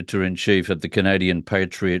and editor-in-chief of the Canadian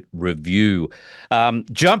Patriot Review.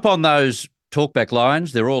 Jump on those talkback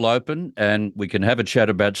lines. They're all open, and we can have a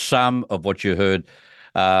chat about some of what you heard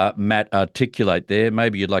Matt articulate there.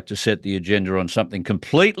 Maybe you'd like to set the agenda on something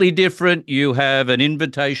completely different. You have an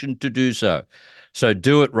invitation to do so. So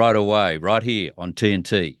do it right away, right here on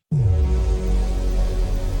TNT.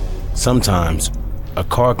 Sometimes a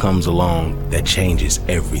car comes along that changes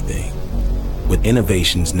everything, with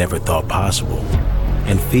innovations never thought possible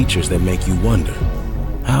and features that make you wonder,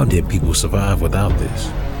 how did people survive without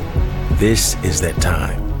this? This is that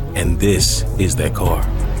time, and this is that car.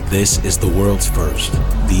 This is the world's first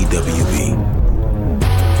DWB.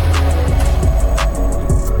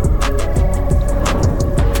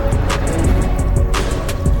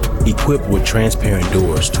 Equipped with transparent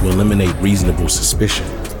doors to eliminate reasonable suspicion,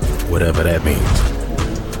 whatever that means.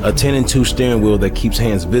 A 10-2 steering wheel that keeps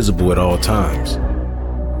hands visible at all times.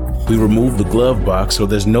 We remove the glove box so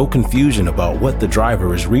there's no confusion about what the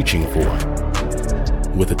driver is reaching for.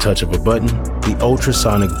 With the touch of a button, the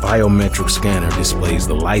ultrasonic biometric scanner displays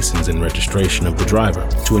the license and registration of the driver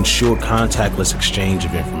to ensure contactless exchange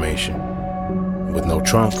of information. With no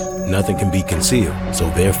trunk, nothing can be concealed, so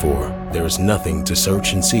therefore, there is nothing to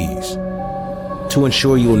search and seize. To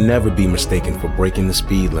ensure you'll never be mistaken for breaking the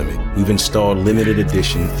speed limit, we've installed limited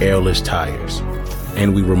edition airless tires.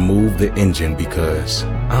 And we removed the engine because,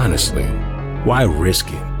 honestly, why risk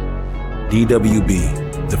it?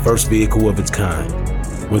 DWB, the first vehicle of its kind,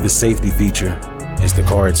 where the safety feature is the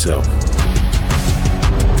car itself.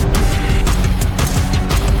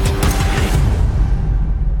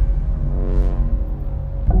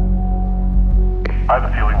 I have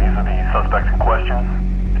a feeling these are the suspects in question.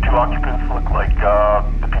 The two occupants look like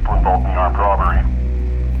the people involved in the armed robbery.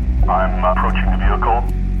 I'm approaching the vehicle.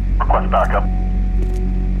 Request backup.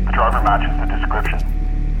 The driver matches the description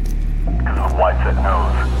because of the wide-set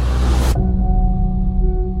nose.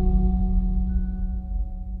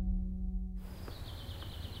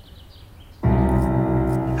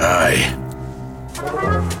 Hi.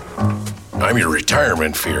 I'm your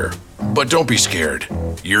retirement fear, but don't be scared.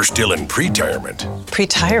 You're still in pre-tirement.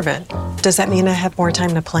 Pre-tirement? Does that mean I have more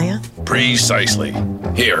time to plan? Precisely.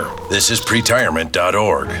 Here, this is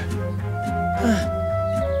pretirement.org.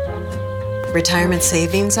 Retirement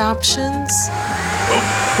savings options?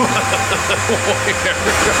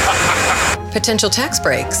 Potential tax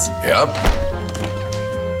breaks? Yep.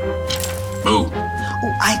 Ooh.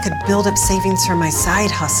 Oh, I could build up savings for my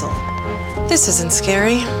side hustle. This isn't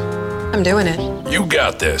scary. I'm doing it. You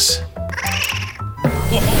got this.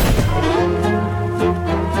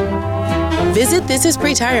 Visit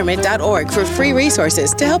thisispretirement.org for free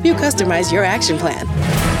resources to help you customize your action plan.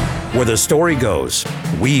 Where the story goes,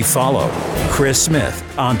 we follow. Chris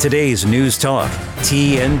Smith on today's News Talk,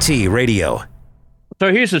 TNT Radio. So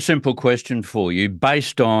here's a simple question for you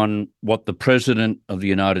based on what the President of the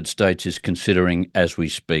United States is considering as we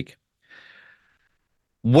speak.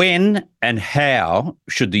 When and how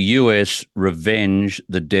should the US revenge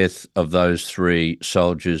the death of those 3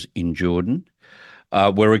 soldiers in Jordan?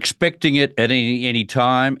 We're expecting it at any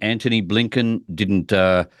time. Antony Blinken didn't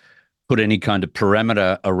put any kind of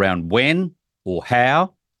parameter around when or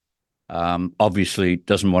how. Obviously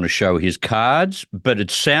doesn't want to show his cards, but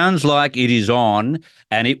it sounds like it is on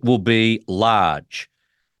and it will be large.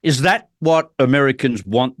 Is that what Americans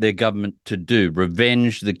want their government to do,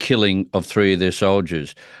 revenge the killing of 3 of their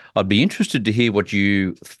soldiers? I'd be interested to hear what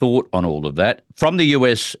you thought on all of that. From the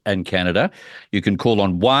US and Canada, you can call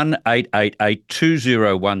on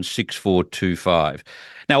 1-888-201-6425.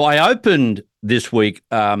 Now, I opened this week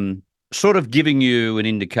sort of giving you an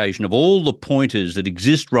indication of all the pointers that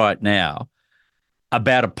exist right now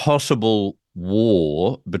about a possible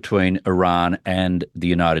war between Iran and the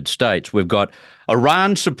United States. We've got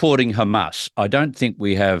Iran supporting Hamas. I don't think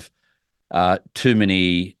we have too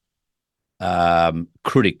many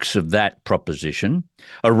critics of that proposition.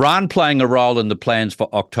 Iran playing a role in the plans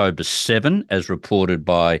for October 7, as reported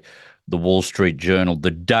by the Wall Street Journal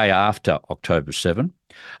the day after October 7.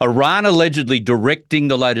 Iran allegedly directing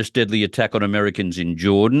the latest deadly attack on Americans in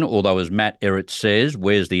Jordan, although as Matt Ehret says,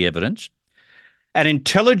 where's the evidence? And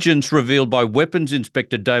intelligence revealed by Weapons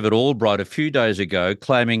Inspector David Albright a few days ago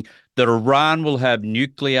claiming that Iran will have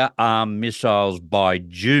nuclear-armed missiles by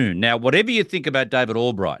June. Now, whatever you think about David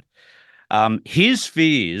Albright, his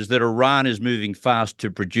fears that Iran is moving fast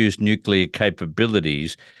to produce nuclear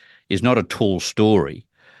capabilities is not a tall story.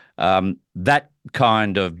 That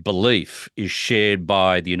kind of belief is shared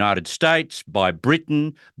by the United States, by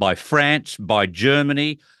Britain, by France, by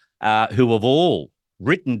Germany, who have all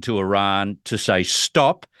written to Iran to say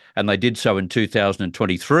stop, and they did so in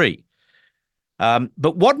 2023.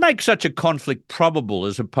 But what makes such a conflict probable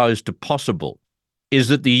as opposed to possible is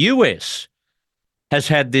that the US has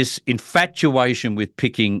had this infatuation with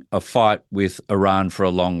picking a fight with Iran for a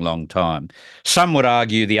long, long time. Some would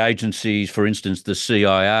argue the agencies, for instance, the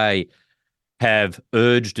CIA, have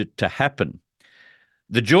urged it to happen.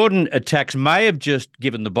 The Jordan attacks may have just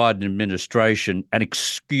given the Biden administration an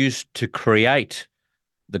excuse to create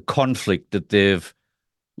the conflict that they've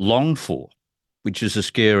longed for, which is a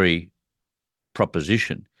scary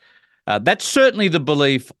proposition. That's certainly the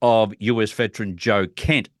belief of US veteran Joe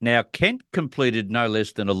Kent. Now, Kent completed no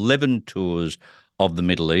less than 11 tours of the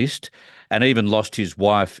Middle East and even lost his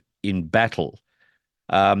wife in battle.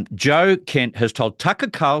 Joe Kent has told Tucker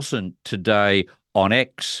Carlson today on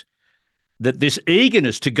X that this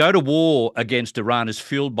eagerness to go to war against Iran is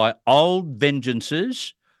fueled by old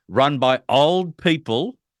vengeances run by old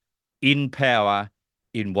people in power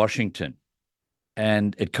in Washington.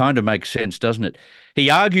 And it kind of makes sense, doesn't it? He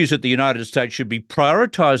argues that the United States should be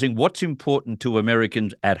prioritizing what's important to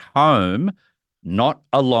Americans at home, not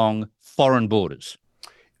along foreign borders.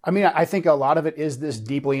 I mean, I think a lot of it is this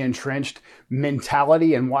deeply entrenched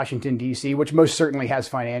mentality in Washington, D.C., which most certainly has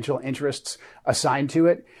financial interests assigned to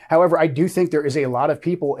it. However, I do think there is a lot of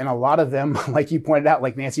people, and a lot of them, like you pointed out,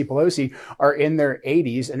 like Nancy Pelosi, are in their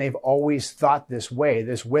 80s, and they've always thought this way,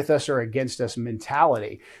 this with us or against us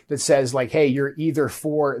mentality that says, like, hey, you're either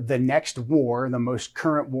for the next war, the most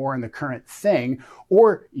current war and the current thing,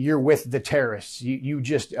 or you're with the terrorists. You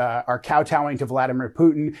just are kowtowing to Vladimir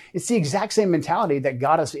Putin. It's the exact same mentality that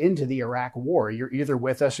got us into the Iraq war. You're either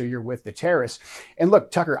with us or you're with the terrorists. And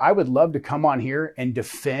look, Tucker, I would love to come on here and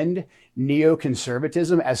defend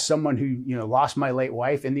neoconservatism as someone who, lost my late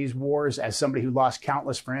wife in these wars, as somebody who lost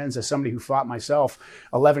countless friends, as somebody who fought myself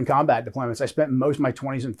 11 combat deployments. I spent most of my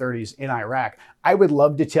 20s and 30s in Iraq. I would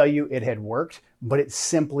love to tell you it had worked, but it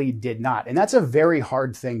simply did not. And that's a very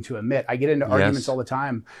hard thing to admit. I get into arguments all the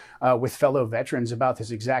time with fellow veterans about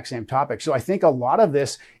this exact same topic. So I think a lot of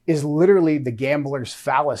this is literally the gambler's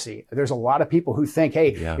fallacy. There's a lot of people who think,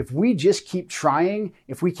 hey, if we just keep trying,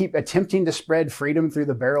 if we keep attempting to spread freedom through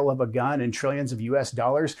the barrel of a gun and trillions of US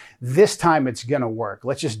dollars, this time it's going to work.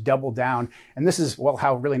 Let's just double down. And this is, well,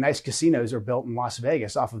 how really nice casinos are built in Las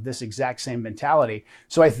Vegas off of this exact same mentality.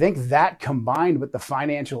 So I think that combined with the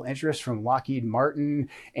financial interest from Lockheed Martin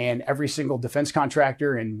and every single defense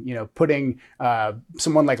contractor and, you know, putting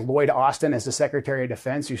someone like Lloyd Austin as the Secretary of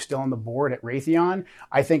Defense, who's still on the board at Raytheon,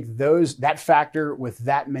 I think that factor with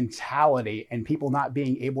that mentality and people not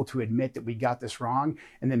being able to admit that we got this wrong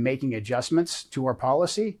and then making adjustments to our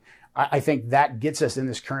policy, I think that gets us in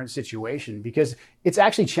this current situation, because it's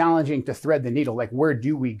actually challenging to thread the needle. Like, where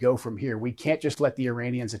do we go from here? We can't just let the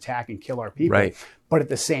Iranians attack and kill our people. Right. But at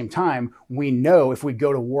the same time, we know if we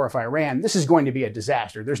go to war with Iran, this is going to be a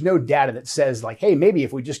disaster. There's no data that says like, hey, maybe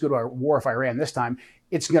if we just go to war with Iran this time,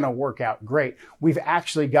 it's going to work out great. We've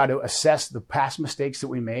actually got to assess the past mistakes that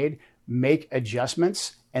we made, make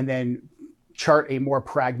adjustments, and then chart a more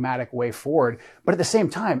pragmatic way forward, but at the same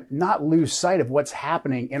time, not lose sight of what's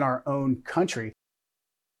happening in our own country.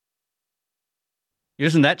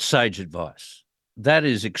 Isn't that sage advice? That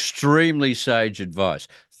is extremely sage advice.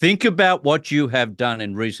 Think about what you have done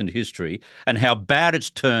in recent history and how bad it's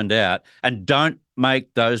turned out, and don't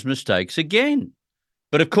make those mistakes again.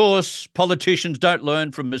 But of course, politicians don't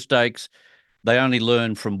learn from mistakes. They only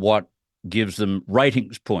learn from what gives them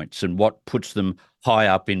ratings points and what puts them high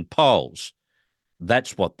up in polls.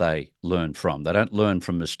 That's what they learn from. They don't learn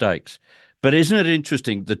from mistakes. But isn't it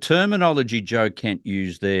interesting, the terminology Joe Kent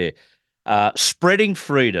used there, spreading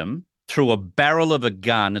freedom through a barrel of a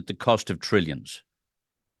gun at the cost of trillions.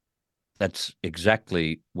 That's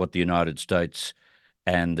exactly what the United States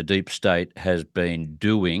and the deep state has been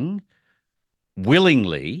doing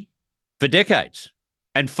willingly for decades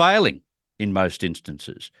and failing in most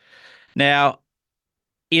instances. Now,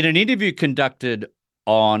 in an interview conducted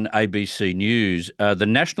on ABC News, the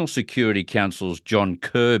National Security Council's John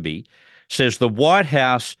Kirby says the White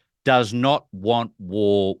House does not want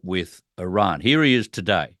war with Iran. Here he is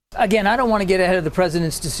today. Again, I don't want to get ahead of the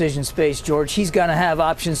president's decision space, George. He's going to have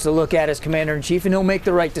options to look at as commander-in-chief, and he'll make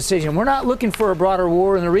the right decision. We're not looking for a broader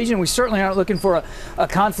war in the region. We certainly aren't looking for a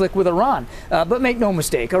conflict with Iran. But make no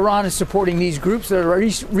mistake, Iran is supporting these groups that are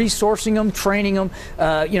resourcing them, training them,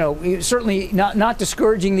 certainly not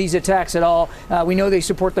discouraging these attacks at all. We know they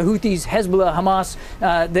support the Houthis, Hezbollah,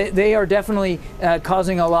 Hamas. They are definitely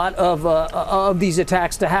causing a lot of these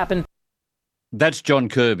attacks to happen. That's John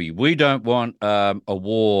Kirby. We don't want a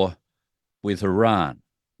war with Iran.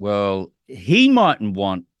 Well, he mightn't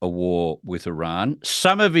want a war with Iran.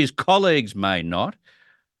 Some of his colleagues may not.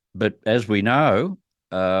 But as we know,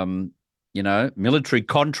 military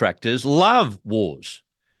contractors love wars.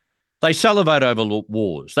 They salivate over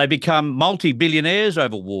wars. They become multi-billionaires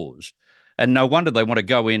over wars. And no wonder they want to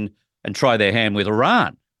go in and try their hand with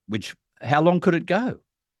Iran, which, how long could it go?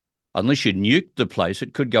 Unless you nuke the place,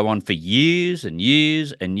 it could go on for years and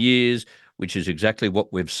years and years, which is exactly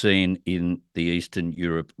what we've seen in the Eastern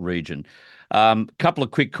Europe region. Couple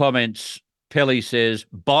of quick comments. Pelly says,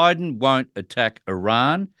 Biden won't attack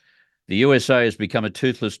Iran. The USA has become a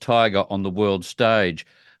toothless tiger on the world stage.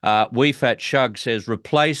 We Fat Shug says,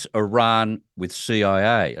 replace Iran with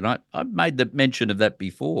CIA. And I've made the mention of that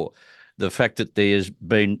before, the fact that there's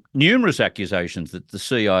been numerous accusations that the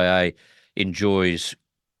CIA enjoys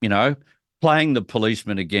playing the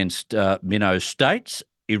policeman against minnow states,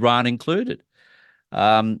 Iran included.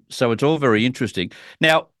 So it's all very interesting.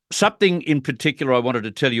 Now, something in particular I wanted to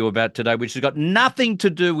tell you about today, which has got nothing to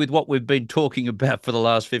do with what we've been talking about for the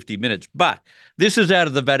last 50 minutes, but this is out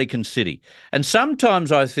of the Vatican City. And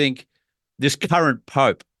sometimes I think this current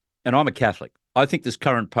Pope, and I'm a Catholic, I think this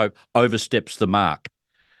current Pope oversteps the mark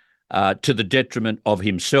to the detriment of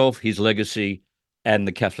himself, his legacy, and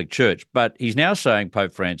the Catholic Church. But he's now saying,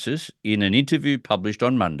 Pope Francis, in an interview published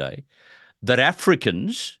on Monday, that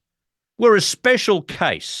Africans were a special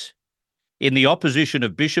case in the opposition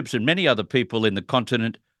of bishops and many other people in the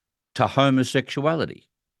continent to homosexuality.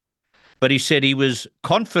 But he said he was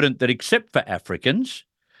confident that except for Africans,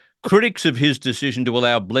 critics of his decision to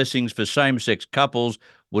allow blessings for same-sex couples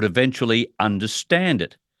would eventually understand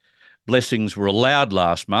it. Blessings were allowed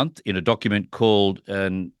last month in a document called,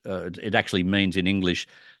 and it actually means in English,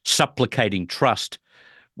 supplicating trust,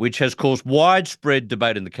 which has caused widespread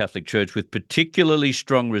debate in the Catholic Church, with particularly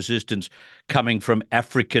strong resistance coming from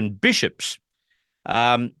African bishops.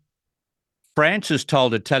 Francis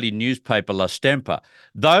told Italian newspaper La Stampa,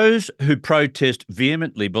 those who protest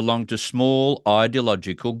vehemently belong to small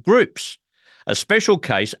ideological groups. A special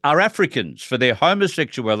case are Africans, for their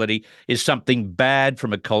homosexuality is something bad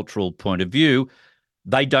from a cultural point of view.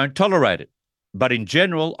 They don't tolerate it. But in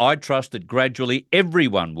general, I trust that gradually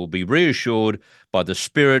everyone will be reassured by the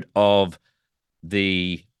spirit of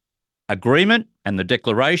the agreement and the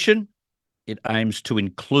declaration. It aims to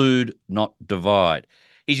include, not divide.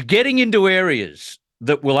 He's getting into areas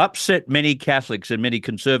that will upset many Catholics and many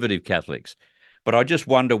conservative Catholics. But I just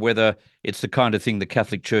wonder whether it's the kind of thing the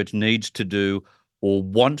Catholic Church needs to do or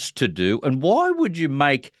wants to do. And why would you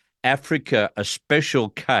make Africa a special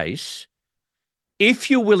case if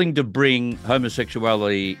you're willing to bring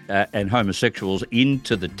homosexuality and homosexuals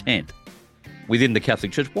into the tent within the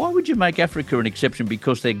Catholic Church? Why would you make Africa an exception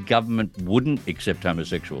because their government wouldn't accept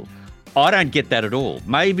homosexuals? I don't get that at all.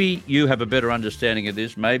 Maybe you have a better understanding of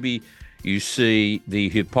this. Maybe you see the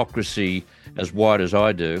hypocrisy as wide as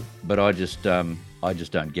I do, but I just don't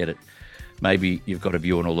get it. Maybe you've got a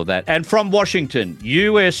view on all of that. And from Washington,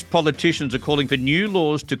 US politicians are calling for new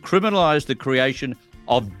laws to criminalise the creation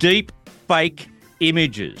of deep fake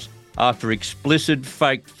images after explicit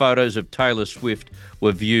fake photos of Taylor Swift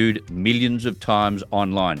were viewed millions of times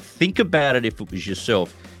online. Think about it if it was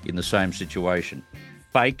yourself in the same situation.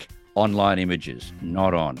 Fake online images,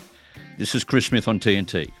 not on. This is Chris Smith on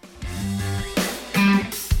TNT.